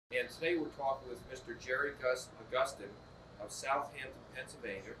today we're talking with Mr. Jerry Augustin of Southampton,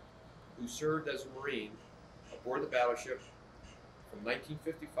 Pennsylvania, who served as a Marine aboard the battleship from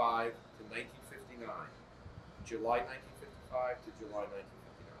 1955 to 1959, July 1955 to July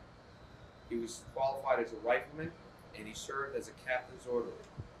 1959. He was qualified as a rifleman, and he served as a captain's orderly.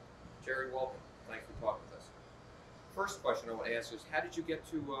 Jerry, welcome. Thanks for talking with us. First question I want to ask is, how did you get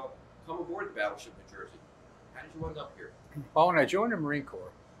to come aboard the battleship New Jersey? How did you end up here? Well, when I joined the Marine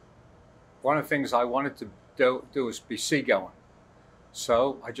Corps, one of the things I wanted to do was be seagoing.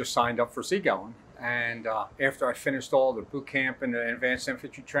 So I just signed up for seagoing. And after I finished all the boot camp and the advanced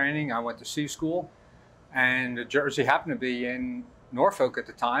infantry training, I went to sea school. And New Jersey happened to be in Norfolk at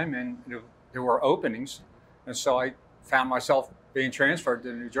the time, and there were openings. And so I found myself being transferred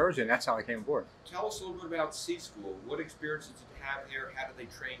to New Jersey, and that's how I came aboard. Tell us a little bit about sea school. What experiences did you have here? How did they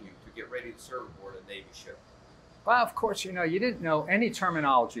train you to get ready to serve aboard a Navy ship? Well, of course, you didn't know any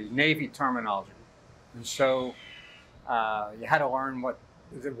terminology, Navy terminology. And so you had to learn what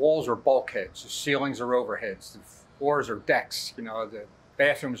the walls are bulkheads, the ceilings are overheads, the floors are decks, the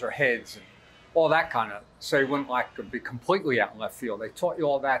bathrooms are heads, and all that kind of, so you wouldn't be completely out in left field. They taught you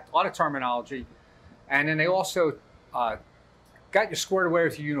all that, a lot of terminology. And then they also got you squared away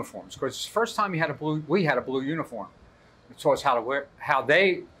with your uniforms, because the first time we had a blue uniform. It taught us how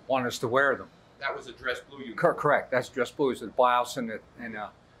they want us to wear them. That was a dress blue uniform. Correct. That's dress blue. It's the blouse and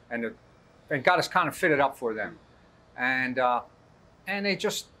got us kind of fitted up for them, and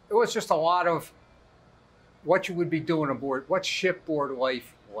it was just a lot of what you would be doing aboard, what shipboard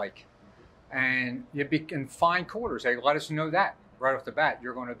life like, and you'd be in fine quarters. They let us know that right off the bat.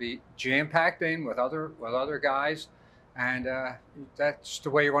 You're going to be jam packed in with other guys, and that's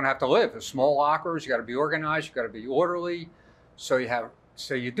the way you're going to have to live. The small lockers. You got to be organized. You got to be orderly.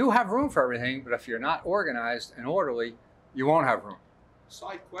 So you do have room for everything, but if you're not organized and orderly, you won't have room.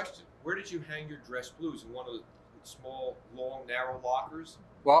 Side question: where did you hang your dress blues? In one of the small, long, narrow lockers?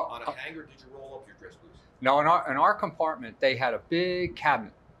 Well, on a hanger, did you roll up your dress blues? No, in our compartment, they had a big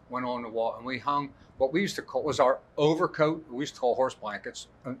cabinet went on the wall, and we hung what we used to call was our overcoat. We used to call horse blankets.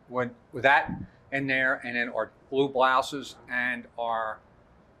 With that in there, and then our blue blouses and our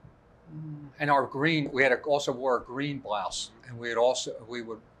green. We also wore a green blouse, and we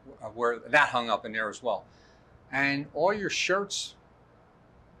would wear that hung up in there as well. And all your shirts.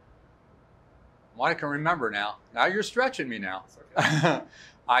 Well, I can remember now. Now you're stretching me now. Okay.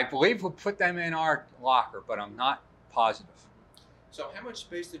 I believe we put them in our locker, but I'm not positive. So how much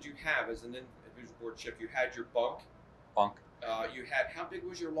space did you have as an individual board ship? You had your bunk. Bunk. How big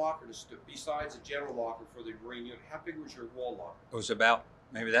was your locker? Besides the general locker for the Marine unit, how big was your wall locker? It was about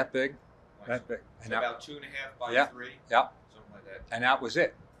maybe that big. Nice. That big. So about 2.5 by 3? Yeah. Something like that. And that was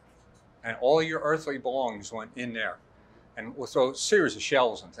it. And all your earthly belongings went in there. And with a series of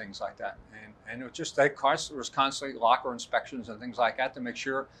shelves and things like that. And it was just, there was constantly locker inspections and things like that to make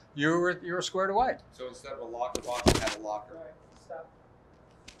sure you were squared away. So instead of a locker box, you had a locker. Right. Stop.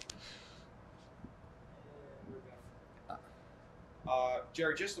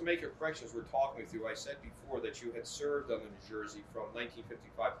 Jerry, just to make your corrections, we're talking with you. I said before that you had served on the New Jersey from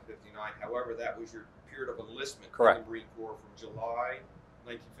 1955 to 59. However, that was your period of enlistment in the Marine Corps from July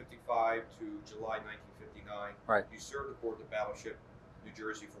 1955 to July 1959. Right. You served aboard the battleship New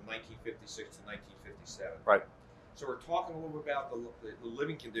Jersey from 1956 to 1957. Right. So we're talking a little bit about the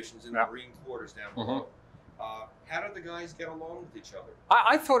living conditions in the Marine quarters down below. How did the guys get along with each other?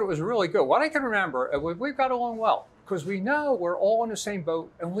 I thought it was really good. What I can remember, we got along well, because we know we're all in the same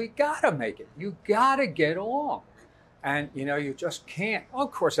boat, and we got to make it. You got to get along. And, you just can't. Well,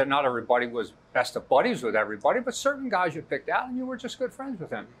 of course, not everybody was best of buddies with everybody, but certain guys you picked out, and you were just good friends with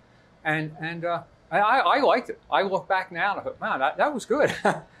them. And I liked it. I look back now and I thought, man, that was good.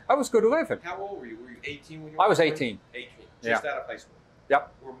 That was good living. How old were you? Were you 18 when you were I was 18. 18. Just out of high school?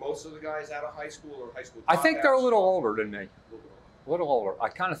 Yep. Were most of the guys out of high school or high school? I think they're a little older than me. A little older. I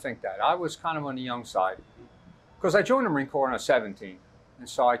kind of think that. I was kind of on the young side. Because I joined the Marine Corps when I was 17. And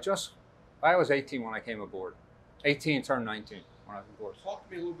so I was 18 when I came aboard. 18 turned 19 when I was aboard. Talk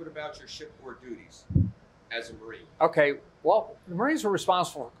to me a little bit about your shipboard duties as a Marine. Okay. Well, the Marines were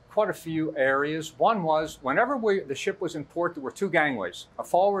responsible for quite a few areas. One was, whenever the ship was in port, there were 2 gangways, a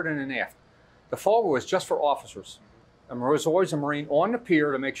forward and an aft. The forward was just for officers. And there was always a Marine on the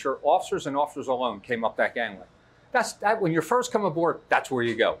pier to make sure officers and officers alone came up that gangway. When you first come aboard, that's where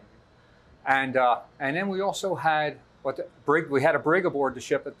you go. And then we also had we had a brig aboard the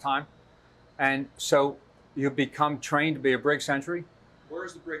ship at the time. And so you become trained to be a brig sentry. Where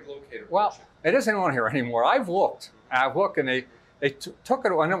is the brig located? Well, it isn't on here anymore. I've looked, and they took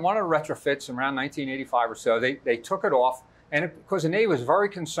it on one of the retrofits around 1985 or so. They took it off And because the Navy was very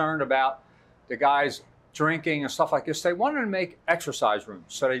concerned about the guys drinking and stuff like this, they wanted to make exercise rooms.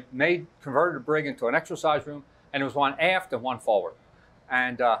 So they converted the brig into an exercise room, and there was one aft and one forward.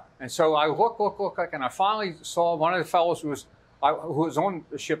 And so I looked, and I finally saw one of the fellows who was on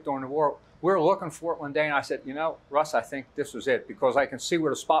the ship during the war. We were looking for it one day, and I said, you know, Russ, I think this was it, because I can see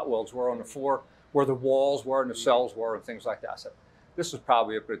where the spot welds were on the floor, where the walls were and the cells were and things like that. I said, this is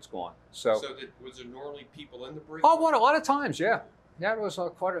probably it, but it's gone. So was there normally people in the brig? Oh, what, a lot of times, yeah. Yeah, it was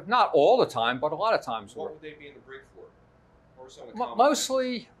not all the time, but a lot of times. What would they be in the brig for? What were some of the common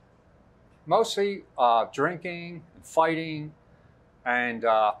mostly drinking and fighting and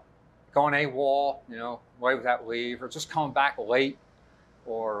going AWOL, you know, away without leave, or just coming back late,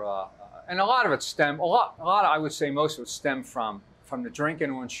 or and a lot of it stemmed. A lot. I would say most of it stemmed from the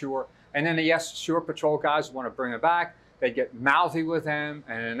drinking on shore, and then the shore patrol guys want to bring it back. They get mouthy with them,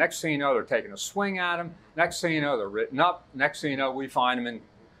 and the next thing you know, they're taking a swing at them. Next thing you know, they're written up. Next thing you know, we find them in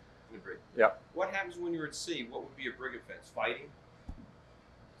the brig. Yep. What happens when you're at sea? What would be a brig offense? Fighting?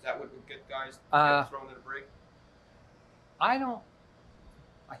 Is that what would get guys thrown in the brig? I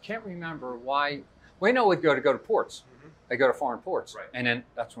can't remember why. We know we'd go to ports. Mm-hmm. They go to foreign ports, right? And then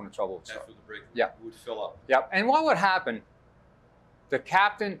that's when the trouble would start. That's when the brig would fill up. Yep. And what would happen? The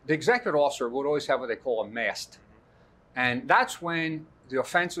captain, the executive officer, would always have what they call a mast. And that's when the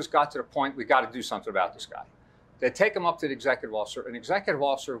offenses got to the point we got to do something about this guy. They'd take him up to the executive officer, and the executive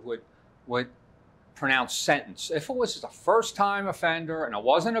officer would pronounce sentence. If it was a first-time offender and it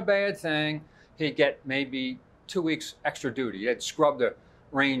wasn't a bad thing, he'd get maybe 2 weeks extra duty. They'd scrub the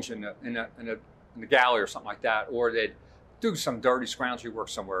range in the galley or something like that, or they'd do some dirty scroungy work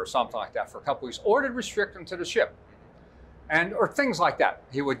somewhere or something like that for a couple weeks, or they'd restrict him to the ship, or things like that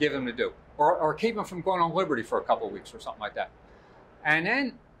he would give him to do. Or keep him from going on liberty for a couple of weeks or something like that. And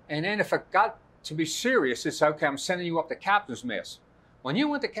then if it got to be serious, it's okay, I'm sending you up to captain's mess. When you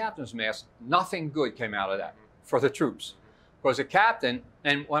went to captain's mess, nothing good came out of that for the troops. Because the captain,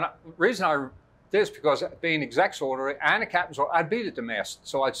 and the reason I did this because being exec's orderly and a captain's orderly, I'd be at the mess,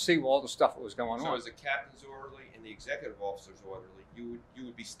 so I'd see all the stuff that was going on. So as a captain's orderly and the executive officer's orderly, you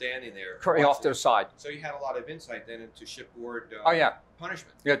would be standing there off to the side. So you had a lot of insight then into shipboard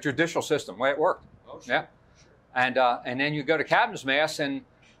punishment. Yeah, judicial system, the way it worked. Oh, sure. Yeah. Sure. And then you go to captain's mess, and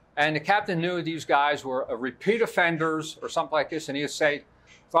the captain knew these guys were repeat offenders or something like this, and he'd say,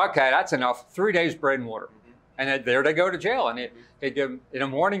 okay, that's enough, 3 days bread and water. Mm-hmm. And then there they go to jail. And they'd give them, in the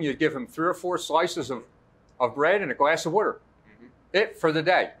morning, you'd give them 3 or 4 slices of bread and a glass of water. Mm-hmm. It for the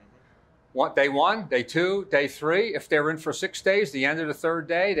day. Day 1, day 2, day 3. If they were in for 6 days, the end of the 3rd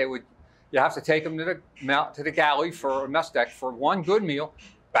day, you have to take them to the galley for a mess deck for 1 good meal,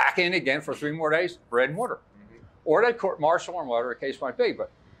 back in again for 3 more days, bread and water. Mm-hmm. Or they'd court martial or whatever the case might be.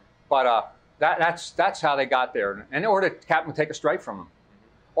 But that's how they got there. And or the captain would take a strike from them.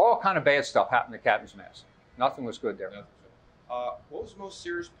 Mm-hmm. All kind of bad stuff happened at captain's mess. Nothing was good there. What was the most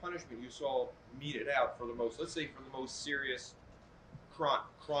serious punishment you saw meted out for the most serious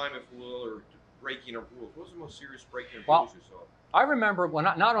crime, if you will, or breaking of rules? What was the most serious breaking of rules you saw? I remember when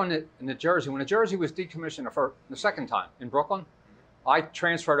not on in the Jersey, when the Jersey was decommissioned the second time in Brooklyn, mm-hmm. I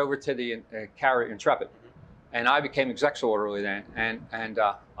transferred over to the carrier Intrepid, mm-hmm. and I became exec's orderly then. And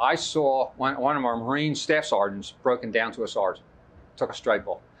I saw one of our Marine staff sergeants broken down to a sergeant, took a strike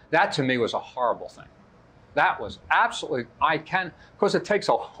off. That to me was a horrible thing. That was absolutely, because it takes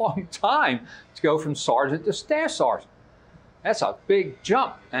a long time to go from sergeant to staff sergeant. That's a big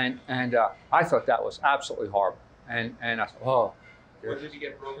jump, and I thought that was absolutely horrible. And I thought, oh. What did he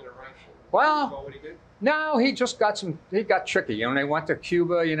get broken and right for? Well, what he did? No, he got tricky. You know, they went to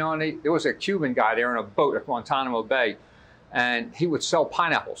Cuba, and there was a Cuban guy there in a boat at Guantanamo Bay, and he would sell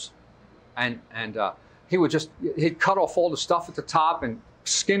pineapples. And he'd cut off all the stuff at the top and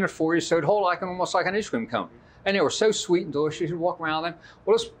skin it for you so it'd hold almost like an ice cream cone. And they were so sweet and delicious, you'd walk around them.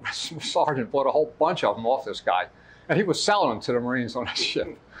 Well, this sergeant bought a whole bunch of them off this guy. And he was selling them to the Marines on his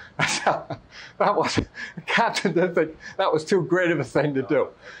ship. The captain didn't think that was too great of a thing to do.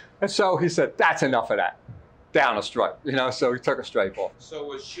 And so he said, that's enough of that. Down a strike, so he took a strike off. So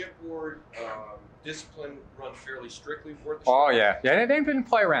was shipboard discipline run fairly strictly for the ship? Oh, yeah. Yeah, they didn't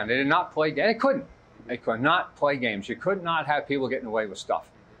play around. They did not play games. They couldn't. They could not play games. You could not have people getting away with stuff.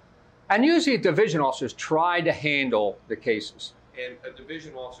 And usually division officers tried to handle the cases. And a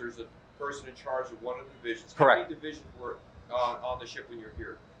division officer is a person in charge of one of the divisions. Correct. How many divisions were on the ship when you were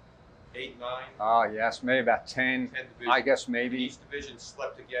here? 8, 9? Oh, yes, maybe about 10. 10 divisions. I guess maybe. Each division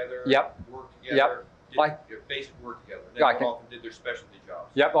slept together, yep. Worked together, yep. did basic work together. They often did their specialty jobs.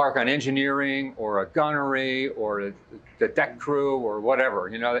 Yep, like an engineering or a gunnery or the deck crew or whatever.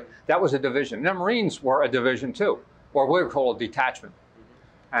 That was a division. And the Marines were a division too. or we were called a detachment.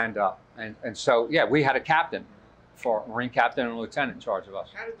 And so, yeah, we had a captain, for Marine captain and lieutenant in charge of us.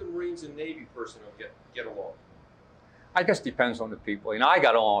 How did the Marines and Navy personnel get along? I guess it depends on the people. You know, I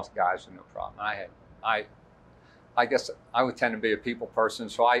got along with guys with no problem. I guess I would tend to be a people person,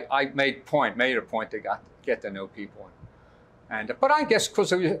 so I made a point to get to know people. But I guess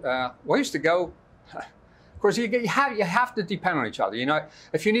because we used to go, of course, you have to depend on each other. You know,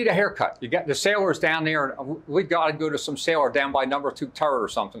 if you need a haircut, you get the sailors down there. We'd got to go to some sailor down by number 2 turret or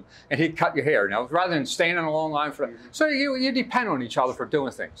something, and he'd cut your hair. You know, rather than staying in a long line for. So you depend on each other for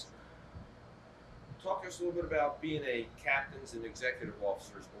doing things. Talk to us a little bit about being a captain's and executive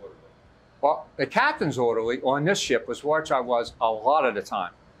officer's orderly. Well, the captain's orderly on this ship was which I was a lot of the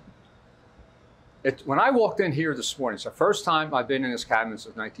time. When I walked in here this morning, it's the first time I've been in this cabin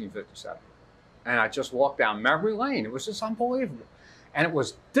since 1957. And I just walked down memory lane. It was just unbelievable. And it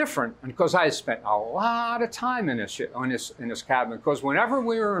was different because I had spent a lot of time in this ship, in this cabin. Because whenever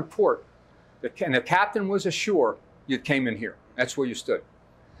we were in port, and the captain was ashore, you came in here. That's where you stood.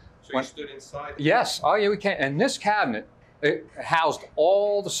 So you stood inside? Yes. Oh, yeah, we came. And this cabinet, it housed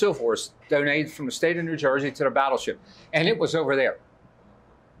all the silverwares donated from the state of New Jersey to the battleship. And it was over there.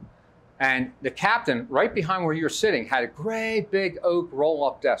 And the captain, right behind where you were sitting, had a great big oak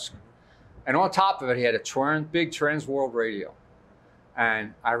roll-up desk. And on top of it, he had a big trans-world radio.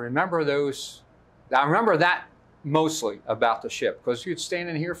 And I remember that mostly about the ship, because you'd stand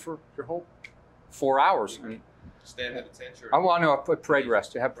in here for your whole 4 hours. And stand at attention. I want to put parade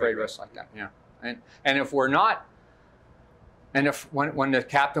rest. You have parade rest like that, yeah. And if we're not, and if when the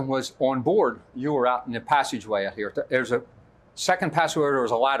captain was on board, you were out in the passageway out here. There's a second passageway. There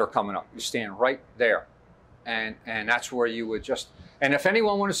was a ladder coming up. You stand right there, and that's where you would just. And if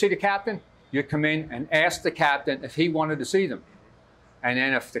anyone wanted to see the captain, you'd come in and ask the captain if he wanted to see them. And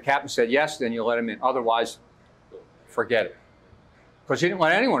then if the captain said yes, then you let him in. Otherwise, forget it. Because he didn't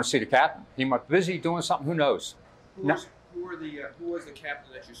let anyone see the captain. He might be busy doing something, who knows. Who was the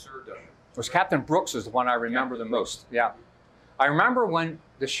captain that you served under? It was Captain Brooks is the one I remember the most. Yeah. I remember when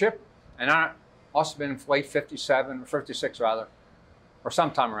the ship, and I must have been in late 57, or 56 rather, or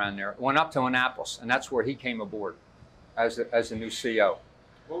sometime around there, went up to Annapolis, and that's where he came aboard as the new CO.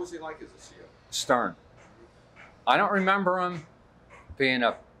 What was he like as a CO? Stern. I don't remember him being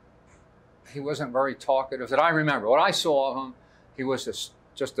he wasn't very talkative that I remember. What I saw of him, he was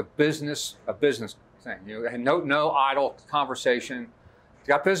just a business thing. You had no idle conversation. If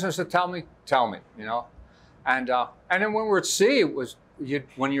you got business to tell me, you know. And then when we were at sea, it was,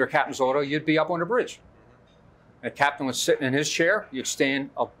 when you were captain's order, you'd be up on the bridge. And the captain was sitting in his chair, you'd stand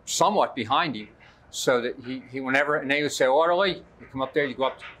up somewhat behind him, so that he whenever, and they would say, orderly, you come up there, you go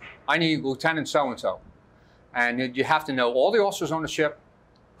up, I need Lieutenant so-and-so. And you have to know all the officers on the ship,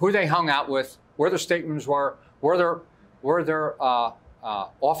 who they hung out with, where their staterooms were, where their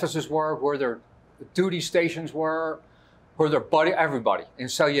offices were, where their duty stations were, where their buddy, everybody. And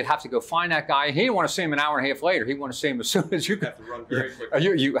so you'd have to go find that guy. And he didn't want to see him an hour and a half later. He wanted to see him as soon as you could. Have to run very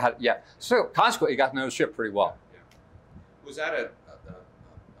quickly. Yeah. So consequently, you got to know the ship pretty well. Yeah. Was that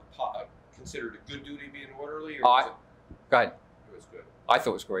considered a good duty being orderly? Or Go ahead. It was good. I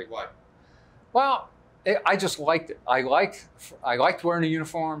thought it was great. Why? Well, I just liked it. I liked wearing a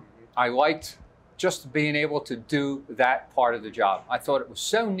uniform. I liked just being able to do that part of the job. I thought it was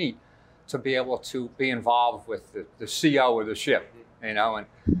so neat to be able to be involved with the CO of the ship, you know,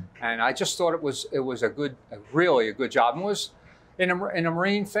 and I just thought it was really a good job. And it was in a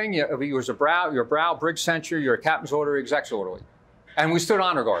Marine thing. You was your brow, brig sentry, your captain's orderly, exec's orderly, and we stood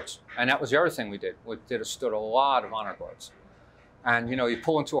honor guards, and that was the other thing we did. We stood a lot of honor guards. And, you know, you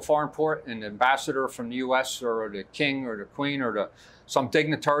pull into a foreign port and the ambassador from the U.S. or the king or the queen or some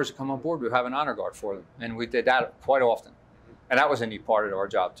dignitaries that come on board, we have an honor guard for them. And we did that quite often. And that was a neat part of our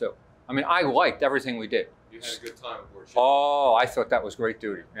job, too. I mean, I liked everything we did. You had a good time aboard ship. Oh, I thought that was great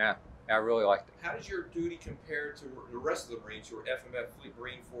duty. Yeah, I really liked it. How does your duty compare to the rest of the Marines who are FMF Fleet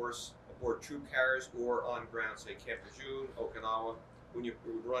Marine Force, aboard troop carriers, or on ground, say Camp Lejeune, Okinawa, when you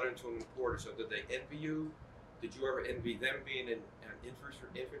would run into them in port? So did they envy you? Did you ever envy them being in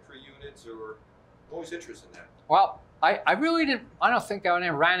infantry units, or I'm always interested in that? Well, I really didn't. I don't think I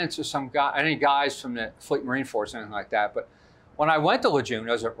ran into any guys from the Fleet Marine Force or anything like that. But when I went to Lejeune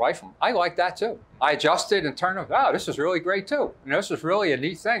as a rifleman, I liked that too. I adjusted and turned. Oh, this is really great too. You know, this is really a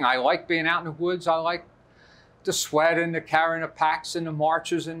neat thing. I like being out in the woods. I like the sweat and the carrying of packs and the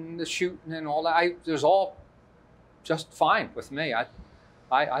marches and the shooting and all that. It was all just fine with me. It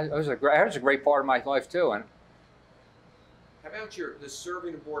was a great part of my life too. And how about the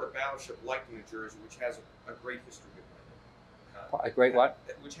serving aboard a battleship like the New Jersey, which has a great history behind it? A great what?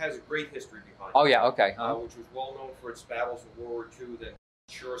 Which has a great history behind Oh it. yeah, okay. Which was well known for its battles in World War II, then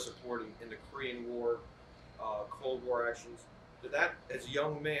sure support in the Korean War, Cold War actions. Did that, as a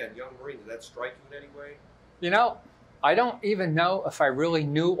young man, young Marine, did that strike you in any way? You know, I don't even know if I really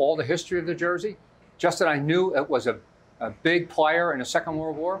knew all the history of the Jersey, just that I knew it was a big player in the Second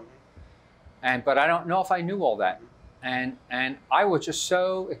World War, but I don't know if I knew all that. And I was just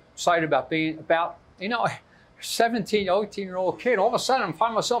so excited about you know, 17, 18-year-old kid, all of a sudden I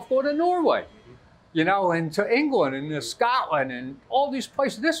find myself going to Norway, you know, and to England and to Scotland and all these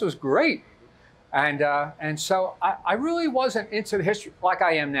places. This was great. And so I really wasn't into the history like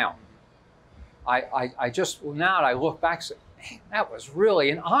I am now. I just, now that I look back, say, man, that was really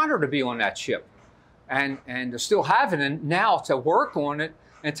an honor to be on that ship and to still have it, and now to work on it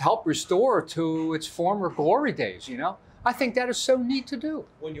and to help restore it to its former glory days, you know? I think that is so neat to do.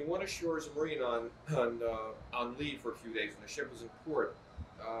 When you went ashore as a Marine on leave for a few days and the ship was in port,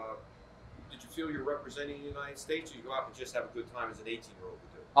 did you feel you're representing the United States, or you go out and just have a good time as an 18-year-old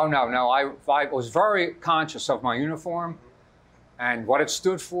would do? Oh, no. I was very conscious of my uniform and what it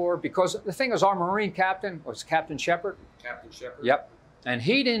stood for, because the thing is, our Marine captain was Captain Shepard. Captain Shepard? Yep. And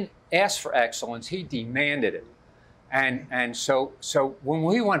he didn't ask for excellence, he demanded it. And so when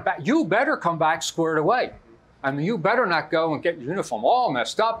we went back, you better come back squared away. I mean, you better not go and get your uniform all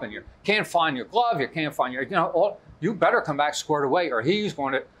messed up and you can't find your glove, you can't find your, you know, you better come back squared away, or he's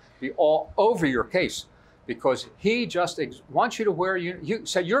going to be all over your case, because he just wants you to wear, you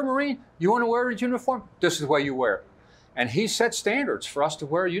said, you're a Marine, you want to wear a uniform? This is the way you wear it. And he set standards for us to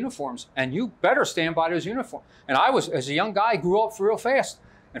wear uniforms, and you better stand by those uniforms. And I was, as a young guy, grew up real fast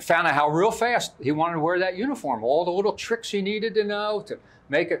and found out how real fast he wanted to wear that uniform. All the little tricks he needed to know to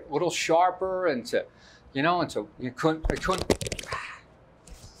make it a little sharper, and to, you know, and to, I couldn't.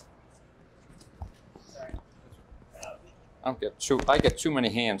 I get too many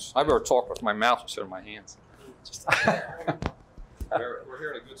hands. I better talk with my mouth instead of my hands. We're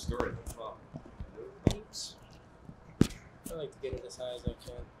hearing a good story. Oops. I like to get it as high as I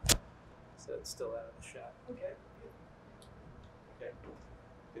can, so it's still out of the shot. Okay. Okay.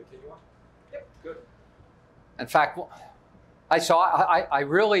 Continue on. Yep. Good. In fact, I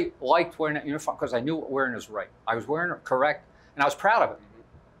really liked wearing that uniform because I knew wearing it was right. I was wearing it correct, and I was proud of it.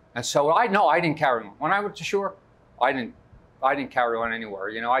 And so I didn't carry one. When I went to shore, I didn't carry one anywhere.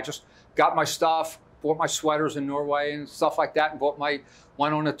 You know, I just got my stuff, bought my sweaters in Norway and stuff like that, and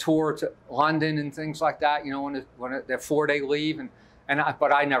went on a tour to London and things like that. You know, when their 4-day leave,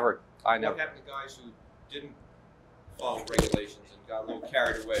 but I never. What happened to guys who didn't follow regulations and got a little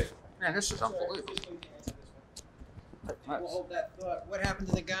carried away? Man, this is unbelievable. We'll hold that thought. What happened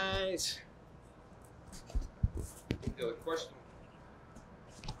to the guys? The question.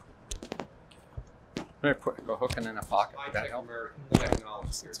 Go hooking in a pocket. Would that High-tech help? American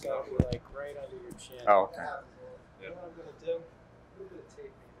technology. It's got to be like right under your chin. Oh, okay. You know what I'm going to do? A little bit of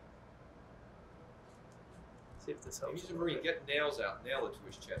tape. See if this helps. He's a Marine. Get nails out. Nail it to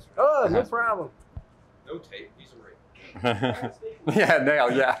his chest. Oh, no problem. No tape. He's a Marine. Yeah,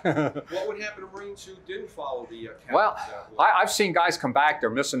 nail, yeah. What would happen to Marines who didn't follow the captain's Well, law? I've seen guys come back, they're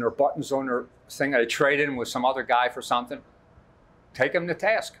missing their buttons on their thing, they traded in with some other guy for something. Take them to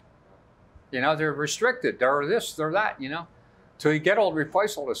task. You know, they're restricted, they're this, they're that, you know, till you get all to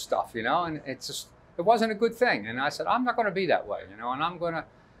replace all this stuff, you know, and it wasn't a good thing. And I said, I'm not going to be that way, you know, and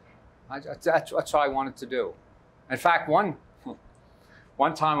that's what I wanted to do. In fact, one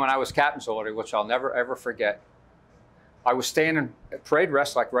time when I was captain's order, which I'll never ever forget, I was standing at parade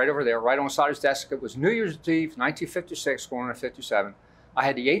rest, like right over there, right on the side of his desk. It was New Year's Eve, 1956, going into 57. I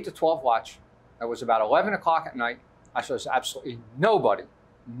had the 8 to 12 watch. It was about 11 o'clock at night. I said, there's absolutely nobody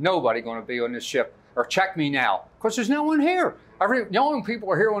going to be on this ship, or check me now, because there's no one here. The only people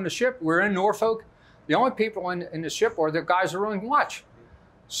who are here on the ship, we're in Norfolk. The only people in the ship are the guys that are on watch.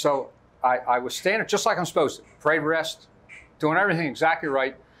 So I was standing just like I'm supposed to, parade rest, doing everything exactly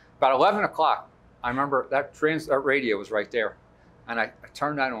right. About 11 o'clock, I remember that radio was right there, and I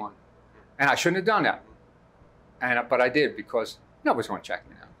turned that on, and I shouldn't have done that, but I did, because nobody's going to check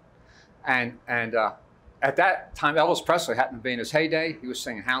me now. And at that time, Elvis Presley happened to be in his heyday. He was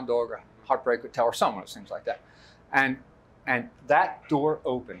singing Hound Dog or Heartbreak Hotel or some of those things like that, and that door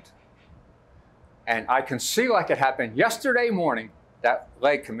opened, and I can see like it happened yesterday morning. That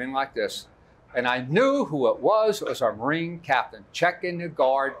leg came in like this. And I knew who it was. It was our Marine captain, checking the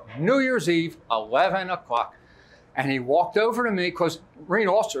guard, New Year's Eve, 11 o'clock. And he walked over to me, because Marine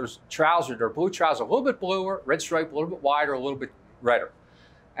officers' trousers, their blue trousers, a little bit bluer, red stripe, a little bit wider, a little bit redder.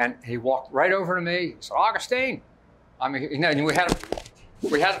 And he walked right over to me. He said, Augustin. I mean, you know, we had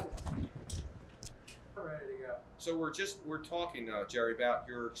Ready to go. So we're talking, Jerry, about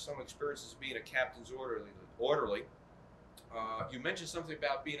some experiences being a captain's orderly. You mentioned something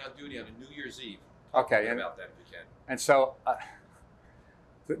about being on duty on a New Year's Eve. Talk about that if you can. And so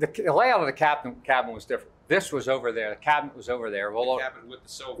the layout of the cabin was different. This was over there. The cabinet was over there. The cabin with the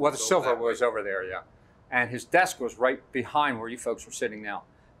silver. Well, the silver was over there, yeah. And his desk was right behind where you folks were sitting now.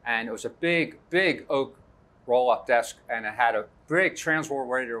 And it was a big, big oak roll-up desk, and it had a big transworld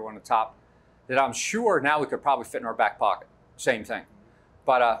radio on the top that I'm sure now we could probably fit in our back pocket. Same thing.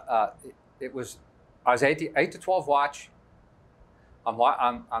 But I was 8 to 12 watch.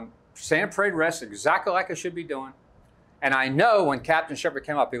 I'm saying parade rest exactly like I should be doing. And I know when Captain Shepard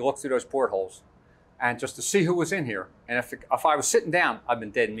came up, he looked through those portholes, and just to see who was in here. And if I was sitting down, I'd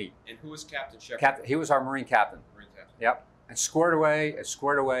been dead meat. And who was Captain Shepard? He was our Marine captain. Marine captain. Yep. And squared away as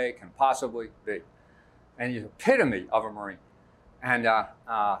squared away can possibly be. And he's the epitome of a Marine. And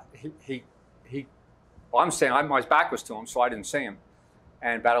well, I'm saying my back was to him, so I didn't see him.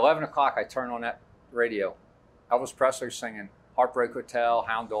 And about 11 o'clock, I turned on that radio. Elvis Presley singing Heartbreak Hotel,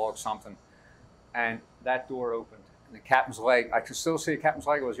 Hound Dog, something. And that door opened. And the captain's leg, I could still see the captain's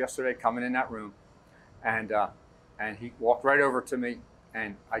leg. It was yesterday coming in that room. And he walked right over to me.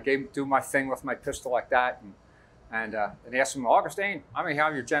 And I do my thing with my pistol like that. And he asked him, Augustin, how many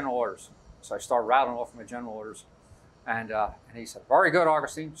have your general orders? So I started rattling off my general orders. And he said, very good,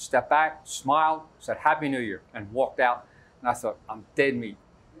 Augustine. Stepped back, smiled, said, Happy New Year, and walked out. And I thought, I'm dead meat.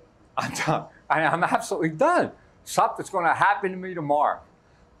 I'm done. I'm absolutely done. Something's going to happen to me tomorrow.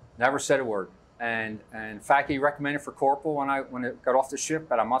 Never said a word. And in fact, he recommended for corporal when it got off the ship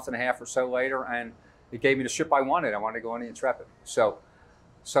about a month and a half or so later, and he gave me the ship I wanted. I wanted to go on the Intrepid. So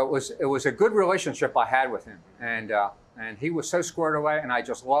it was a good relationship I had with him. And he was so squared away, and I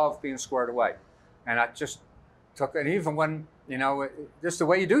just loved being squared away. And I just took it, even when, just the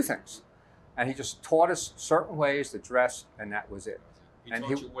way you do things. And he just taught us certain ways to dress, and that was it. He taught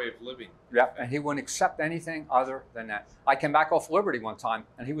you a way of living. Yeah, and he wouldn't accept anything other than that. I came back off Liberty one time,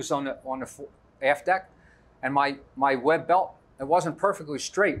 and he was on the aft deck, and my web belt, it wasn't perfectly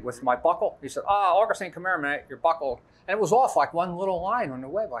straight with my buckle. He said, Augustine, come here a minute, your buckle. And it was off like one little line on the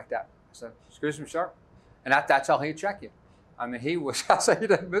web like that. I said, excuse me, sir. And that's how he'd check you. I mean, he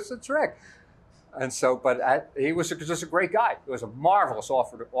didn't miss a trick. And so, but he was just a great guy. He was a marvelous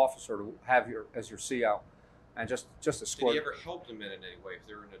officer to have as your CO, and just a squad. Did he ever help them in any way? If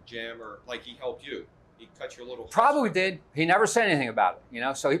they're in a jam, or like he helped you, he cut your little. Probably did. He never said anything about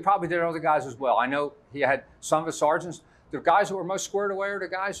it, So he probably did other guys as well. I know he had some of his sergeants. The guys who were most squared away are the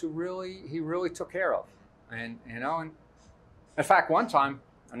guys who he really took care of, and and in fact, one time,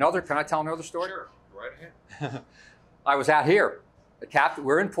 can I tell another story? Sure, right ahead. I was out here.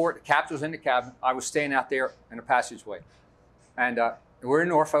 We're in port. The captain was in the cabin. I was staying out there in the passageway. And we're in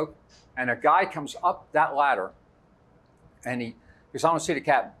Norfolk. And a guy comes up that ladder. And he goes, I want to see the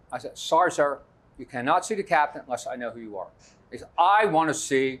captain. I said, sorry, sir. You cannot see the captain unless I know who you are. He said, I want to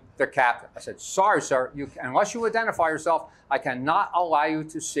see the captain. I said, sorry, sir. Unless you identify yourself, I cannot allow you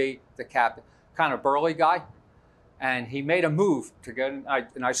to see the captain. Kind of burly guy. And he made a move to get in.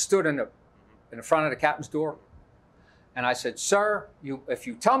 And I stood in the front of the captain's door. And I said, sir, if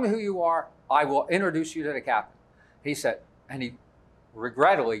you tell me who you are, I will introduce you to the captain. He said, and he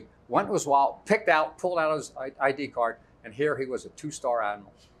regrettably went to his wallet, pulled out his ID card, and here he was, a 2-star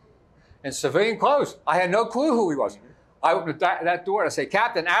admiral. In civilian clothes. I had no clue who he was. I opened that door and I said,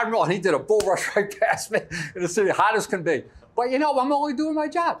 Captain, Admiral, and he did a bull rush right past me in the city, hot as can be. But I'm only doing my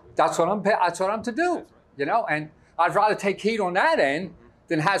job. That's what I'm to do. And I'd rather take heat on that end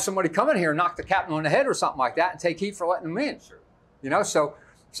than have somebody come in here and knock the captain on the head or something like that and take heat for letting them in. Sure. So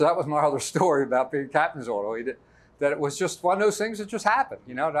that was my other story about being captain's orderly, that it was just one of those things that just happened,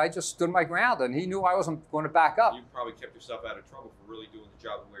 that I just stood my ground, and he knew I wasn't going to back up. You probably kept yourself out of trouble for really doing the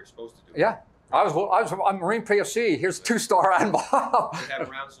job the way you're supposed to do it. Yeah. I'm Marine PFC. Here's 2-star admiral. Did you have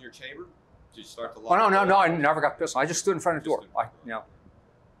rounds in your chamber? Did you start to lock? Oh, no, I never got pistol. I just stood in front of the door.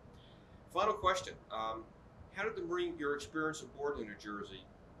 Final question. How did your experience aboard the New Jersey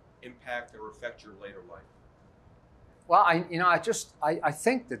impact or affect your later life? Well, I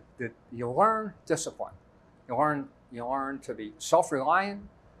think that you learn discipline. You learn to be self-reliant.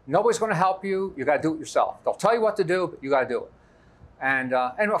 Nobody's going to help you. You got to do it yourself. They'll tell you what to do, but you got to do it. And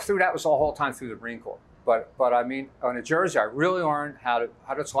through that was the whole time through the Marine Corps. But on New Jersey, I really learned how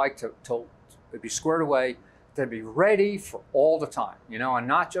it's like to be squared away, to be ready for all the time, and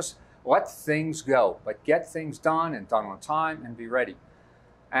not just let things go, but get things done and done on time and be ready.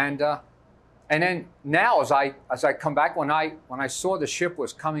 And then now, as I come back, when I saw the ship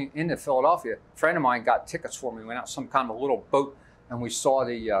was coming into Philadelphia, a friend of mine got tickets for me. We went out some kind of a little boat, and we saw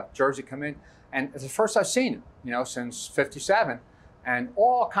the Jersey come in. And it's the first I've seen it, you know, since '57, and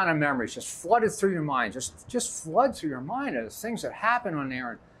all kind of memories just flooded through your mind, just flood through your mind of the things that happened on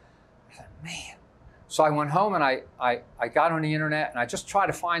there. And I thought, man. So I went home and I got on the internet and I just tried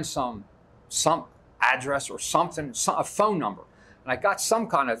to find some address or something, a phone number, and I got some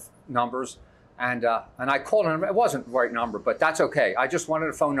kind of numbers. And I called them. It wasn't the right number, but that's okay. I just wanted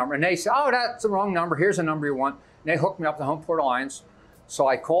a phone number. And they said, oh, that's the wrong number. Here's the number you want. And they hooked me up to Homeport Alliance. So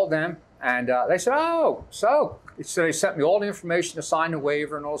I called them, and they said, oh, so they sent me all the information to sign the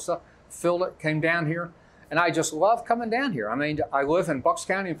waiver and all this stuff, filled it, came down here. And I just love coming down here. I mean, I live in Bucks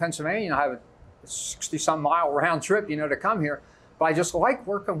County in Pennsylvania, and I have a 60-some mile round trip, you know, to come here. But I just like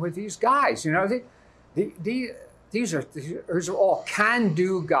working with these guys, you know. These are all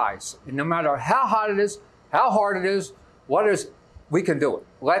can-do guys. And no matter how hot it is, how hard it is, what it is, we can do it.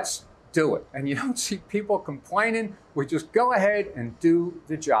 Let's do it. And you don't see people complaining. We just go ahead and do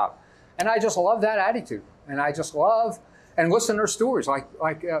the job. And I just love that attitude. And I just love and listen to their stories.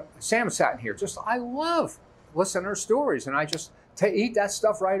 Like Sam sat in here. I love listening to their stories. And I just eat that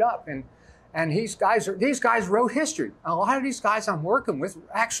stuff right up. And these guys wrote history. A lot of these guys I'm working with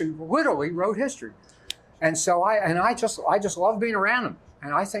actually literally wrote history. And so I just love being around them,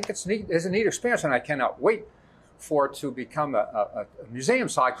 and I think it's a neat experience, and I cannot wait for it to become a museum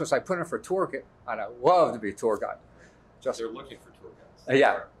site because I put in for a tour guide, and I love to be a tour guide. They're looking for tour guides.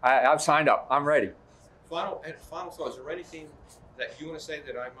 Yeah, I've signed up. I'm ready. Final thought. Is there anything that you want to say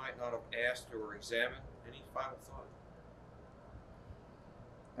that I might not have asked or examined? Any final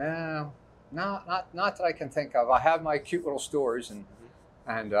thought? Not that I can think of. I have my cute little stories,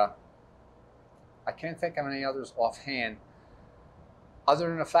 and I can't think of any others offhand, other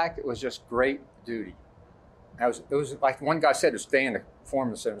than the fact it was just great duty. It was like one guy said, this day in the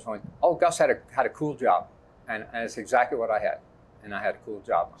foreman said, oh, Gus had a cool job, and it's exactly what I had, and I had a cool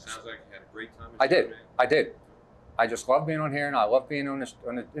job. Sounds like you had a great time. I did. I just love being on here, and I love being in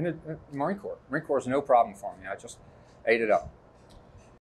the Marine Corps. Marine Corps is no problem for me. I just ate it up.